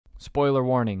Spoiler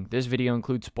warning, this video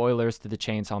includes spoilers to the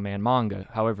Chainsaw Man manga.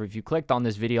 However, if you clicked on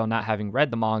this video not having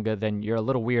read the manga, then you're a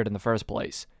little weird in the first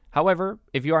place. However,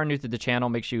 if you are new to the channel,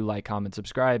 make sure you like, comment,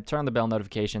 subscribe, turn on the bell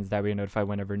notifications, that way you're notified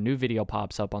whenever a new video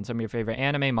pops up on some of your favorite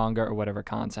anime, manga, or whatever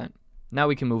content. Now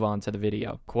we can move on to the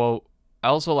video. Quote, I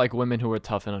also like women who are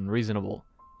tough and unreasonable.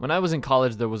 When I was in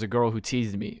college, there was a girl who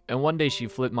teased me, and one day she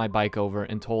flipped my bike over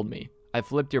and told me, I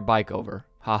flipped your bike over,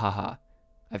 ha ha ha.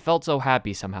 I felt so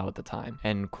happy somehow at the time,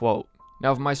 end quote.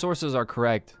 Now if my sources are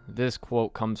correct, this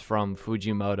quote comes from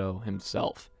Fujimoto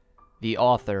himself, the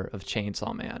author of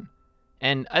Chainsaw Man.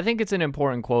 And I think it's an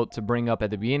important quote to bring up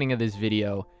at the beginning of this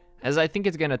video, as I think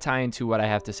it's going to tie into what I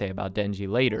have to say about Denji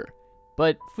later.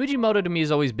 But Fujimoto to me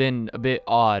has always been a bit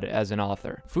odd as an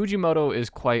author. Fujimoto is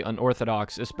quite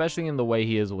unorthodox, especially in the way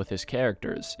he is with his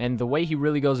characters. And the way he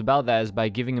really goes about that is by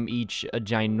giving them each a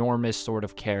ginormous sort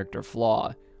of character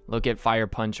flaw. Look at Fire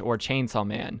Punch or Chainsaw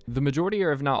Man. The majority,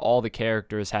 or if not all, the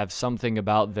characters have something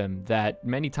about them that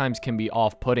many times can be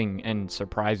off-putting and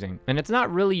surprising. And it's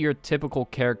not really your typical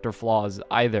character flaws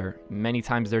either. Many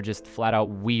times they're just flat out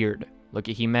weird. Look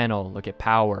at Himeno, look at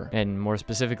Power, and more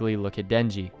specifically, look at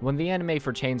Denji. When the anime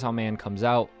for Chainsaw Man comes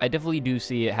out, I definitely do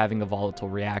see it having a volatile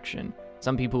reaction.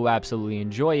 Some people who absolutely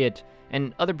enjoy it,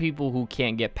 and other people who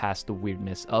can't get past the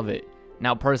weirdness of it.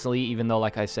 Now personally, even though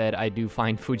like I said, I do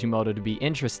find Fujimoto to be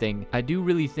interesting, I do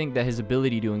really think that his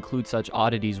ability to include such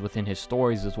oddities within his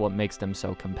stories is what makes them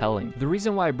so compelling. The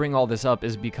reason why I bring all this up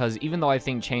is because even though I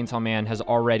think Chainsaw Man has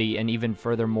already, and even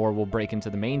furthermore will break into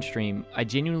the mainstream, I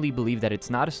genuinely believe that it's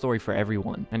not a story for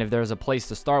everyone. And if there's a place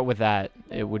to start with that,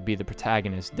 it would be the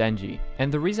protagonist, Denji.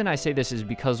 And the reason I say this is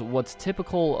because what's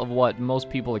typical of what most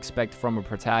people expect from a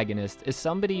protagonist is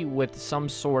somebody with some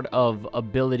sort of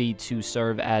ability to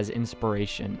serve as inspiration,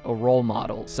 a role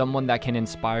model, someone that can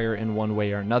inspire in one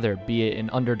way or another, be it an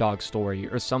underdog story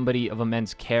or somebody of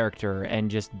immense character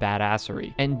and just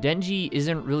badassery. And Denji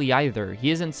isn't really either.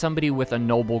 He isn't somebody with a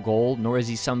noble goal, nor is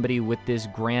he somebody with this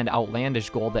grand outlandish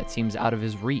goal that seems out of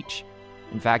his reach.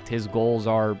 In fact, his goals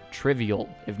are trivial,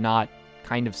 if not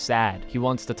kind of sad. He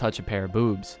wants to touch a pair of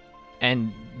boobs.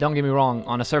 And don't get me wrong,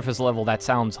 on a surface level that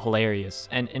sounds hilarious,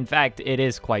 and in fact it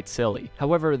is quite silly.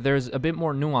 However, there's a bit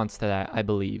more nuance to that, I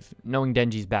believe. Knowing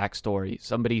Denji's backstory,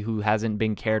 somebody who hasn't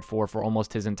been cared for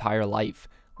almost his entire life,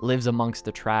 lives amongst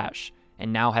the trash,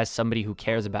 and now has somebody who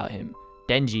cares about him.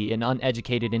 Denji, an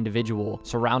uneducated individual,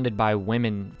 surrounded by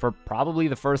women for probably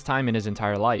the first time in his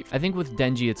entire life. I think with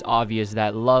Denji it's obvious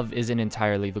that love isn't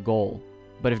entirely the goal.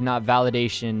 But if not,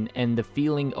 validation and the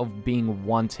feeling of being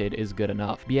wanted is good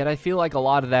enough. Yet I feel like a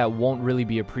lot of that won't really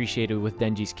be appreciated with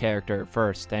Denji's character at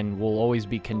first, and will always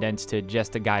be condensed to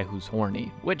just a guy who's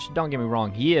horny. Which, don't get me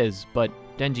wrong, he is, but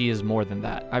Denji is more than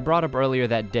that. I brought up earlier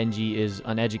that Denji is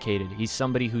uneducated. He's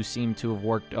somebody who seemed to have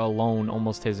worked alone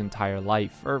almost his entire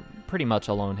life, or pretty much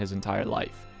alone his entire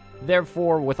life.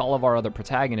 Therefore, with all of our other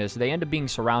protagonists, they end up being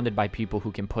surrounded by people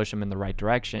who can push them in the right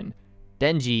direction.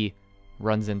 Denji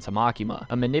runs into Makima,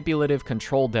 a manipulative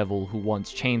control devil who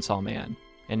wants Chainsaw Man,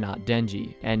 and not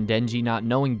Denji. And Denji, not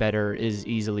knowing better, is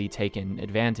easily taken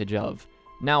advantage of.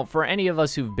 Now, for any of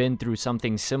us who've been through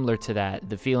something similar to that,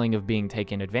 the feeling of being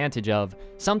taken advantage of,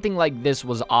 something like this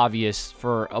was obvious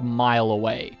for a mile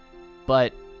away.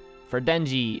 But for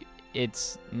Denji,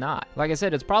 it's not. Like I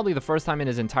said, it's probably the first time in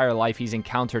his entire life he's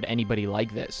encountered anybody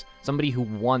like this. Somebody who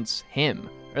wants him,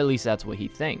 or at least that's what he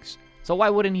thinks. So why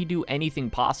wouldn't he do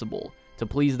anything possible to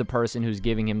please the person who's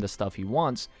giving him the stuff he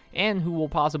wants, and who will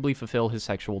possibly fulfill his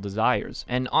sexual desires?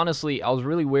 And honestly, I was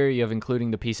really wary of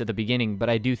including the piece at the beginning, but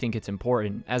I do think it's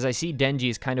important, as I see Denji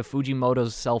as kind of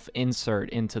Fujimoto's self-insert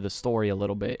into the story a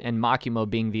little bit, and Makima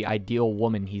being the ideal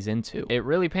woman he's into. It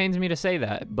really pains me to say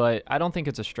that, but I don't think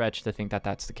it's a stretch to think that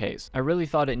that's the case. I really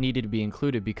thought it needed to be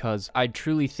included because I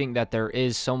truly think that there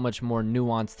is so much more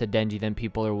nuance to Denji than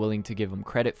people are willing to give him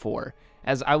credit for.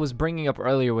 As I was bringing up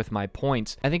earlier with my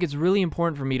points, I think it's really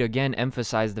important for me to again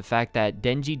emphasize the fact that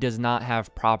Denji does not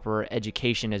have proper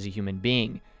education as a human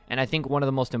being. And I think one of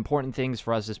the most important things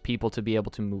for us as people to be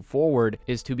able to move forward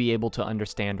is to be able to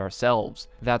understand ourselves.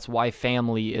 That's why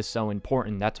family is so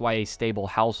important. That's why a stable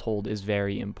household is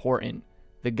very important.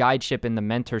 The guideship and the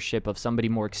mentorship of somebody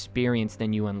more experienced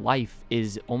than you in life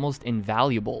is almost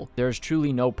invaluable. There's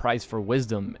truly no price for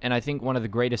wisdom, and I think one of the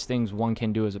greatest things one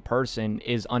can do as a person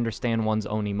is understand one's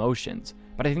own emotions.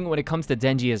 But I think when it comes to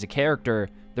Denji as a character,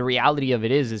 the reality of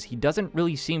it is he doesn't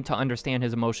really seem to understand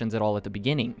his emotions at all at the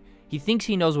beginning. He thinks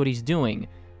he knows what he's doing,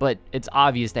 but it's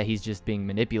obvious that he's just being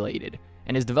manipulated.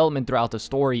 and his development throughout the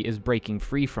story is breaking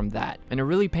free from that. And it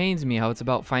really pains me how it's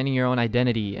about finding your own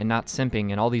identity and not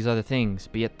simping and all these other things,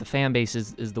 but yet the fan base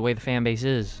is the way the fan base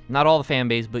is. Not all the fan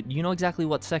base, but you know exactly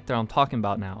what sector I'm talking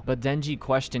about now. But Denji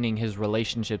questioning his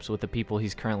relationships with the people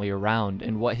he's currently around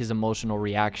and what his emotional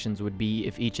reactions would be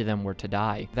if each of them were to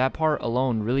die. That part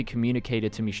alone really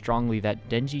communicated to me strongly that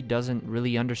Denji doesn't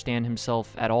really understand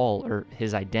himself at all, or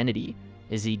his identity.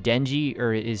 Is he Denji,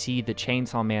 or is he the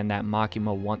Chainsaw Man that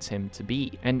Makima wants him to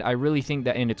be? And I really think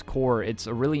that in its core, it's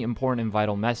a really important and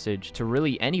vital message to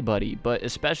really anybody, but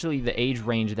especially the age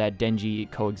range that Denji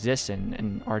coexists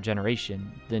in our generation.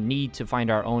 The need to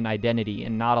find our own identity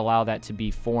and not allow that to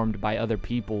be formed by other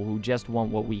people who just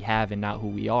want what we have and not who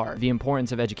we are. The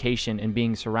importance of education and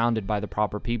being surrounded by the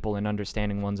proper people and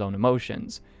understanding one's own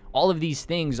emotions. All of these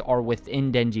things are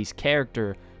within Denji's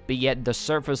character, but yet the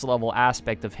surface level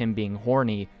aspect of him being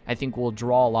horny, I think, will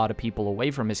draw a lot of people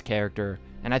away from his character,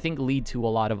 and I think lead to a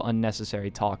lot of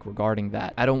unnecessary talk regarding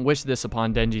that. I don't wish this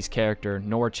upon Denji's character,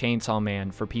 nor Chainsaw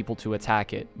Man, for people to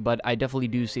attack it, but I definitely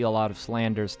do see a lot of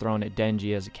slanders thrown at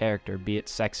Denji as a character, be it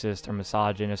sexist or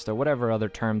misogynist or whatever other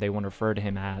term they want to refer to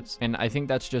him as. And I think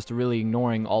that's just really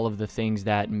ignoring all of the things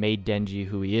that made Denji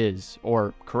who he is,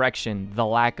 or correction, the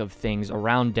lack of things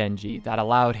around Denji that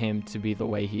allowed him to be the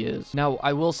way he is. Now,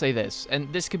 I will say this,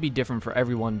 and this could be different for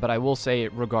everyone, but I will say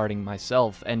it regarding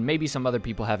myself, and maybe some other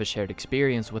people have a shared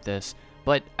experience with this,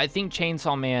 but I think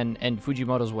Chainsaw Man and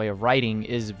Fujimoto's way of writing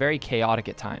is very chaotic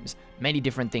at times. Many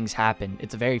different things happen.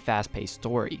 It's a very fast-paced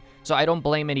story. So I don't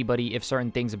blame anybody if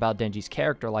certain things about Denji's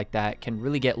character like that can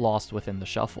really get lost within the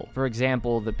shuffle. For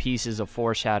example, the pieces of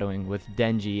foreshadowing with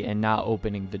Denji and not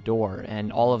opening the door,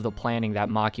 and all of the planning that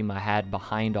Makima had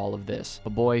behind all of this. A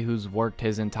boy who's worked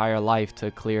his entire life to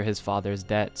clear his father's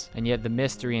debts, and yet the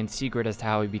mystery and secret as to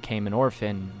how he became an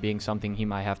orphan being something he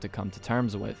might have to come to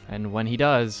terms with. And when he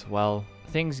does, well,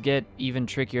 things get even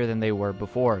trickier than they were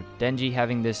before. Denji,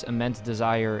 having this immense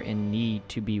desire and need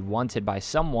to be wanted by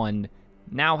someone,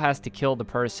 now has to kill the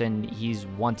person he's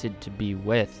wanted to be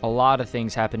with. A lot of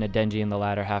things happen to Denji in the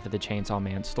latter half of the Chainsaw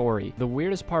Man story. The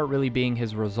weirdest part really being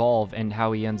his resolve and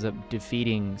how he ends up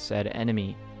defeating said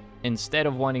enemy. Instead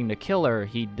of wanting to kill her,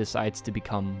 he decides to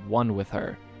become one with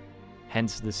her.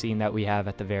 Hence the scene that we have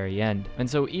at the very end. And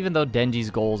so even though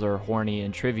Denji's goals are horny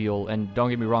and trivial, and don't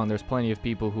get me wrong, there's plenty of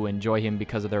people who enjoy him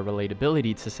because of their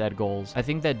relatability to said goals, I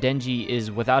think that Denji is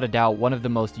without a doubt one of the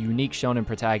most unique shonen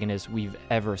protagonists we've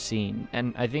ever seen,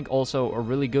 and I think also a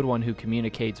really good one who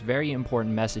communicates very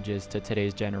important messages to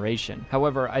today's generation.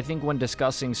 However, I think when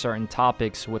discussing certain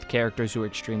topics with characters who are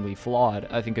extremely flawed,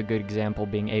 I think a good example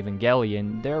being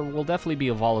Evangelion, there will definitely be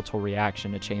a volatile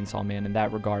reaction to Chainsaw Man in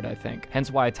that regard, I think.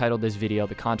 Hence why I titled this video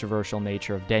The Controversial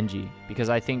Nature of Denji, because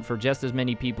I think for just as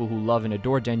many people who love and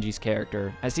adore Denji's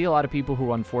character, I see a lot of people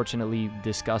who are unfortunately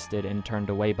disgusted and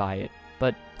turned away by it.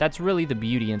 But that's really the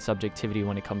beauty and subjectivity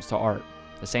when it comes to art.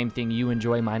 The same thing you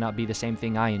enjoy might not be the same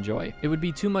thing I enjoy. It would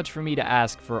be too much for me to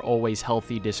ask for always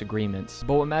healthy disagreements,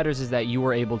 but what matters is that you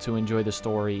were able to enjoy the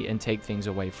story and take things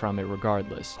away from it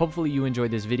regardless. Hopefully you enjoyed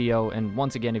this video, and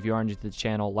once again, if you are new to the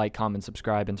channel, like, comment,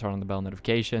 subscribe, and turn on the bell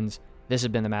notifications. This has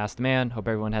been The Masked Man. Hope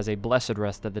everyone has a blessed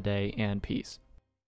rest of the day, and peace.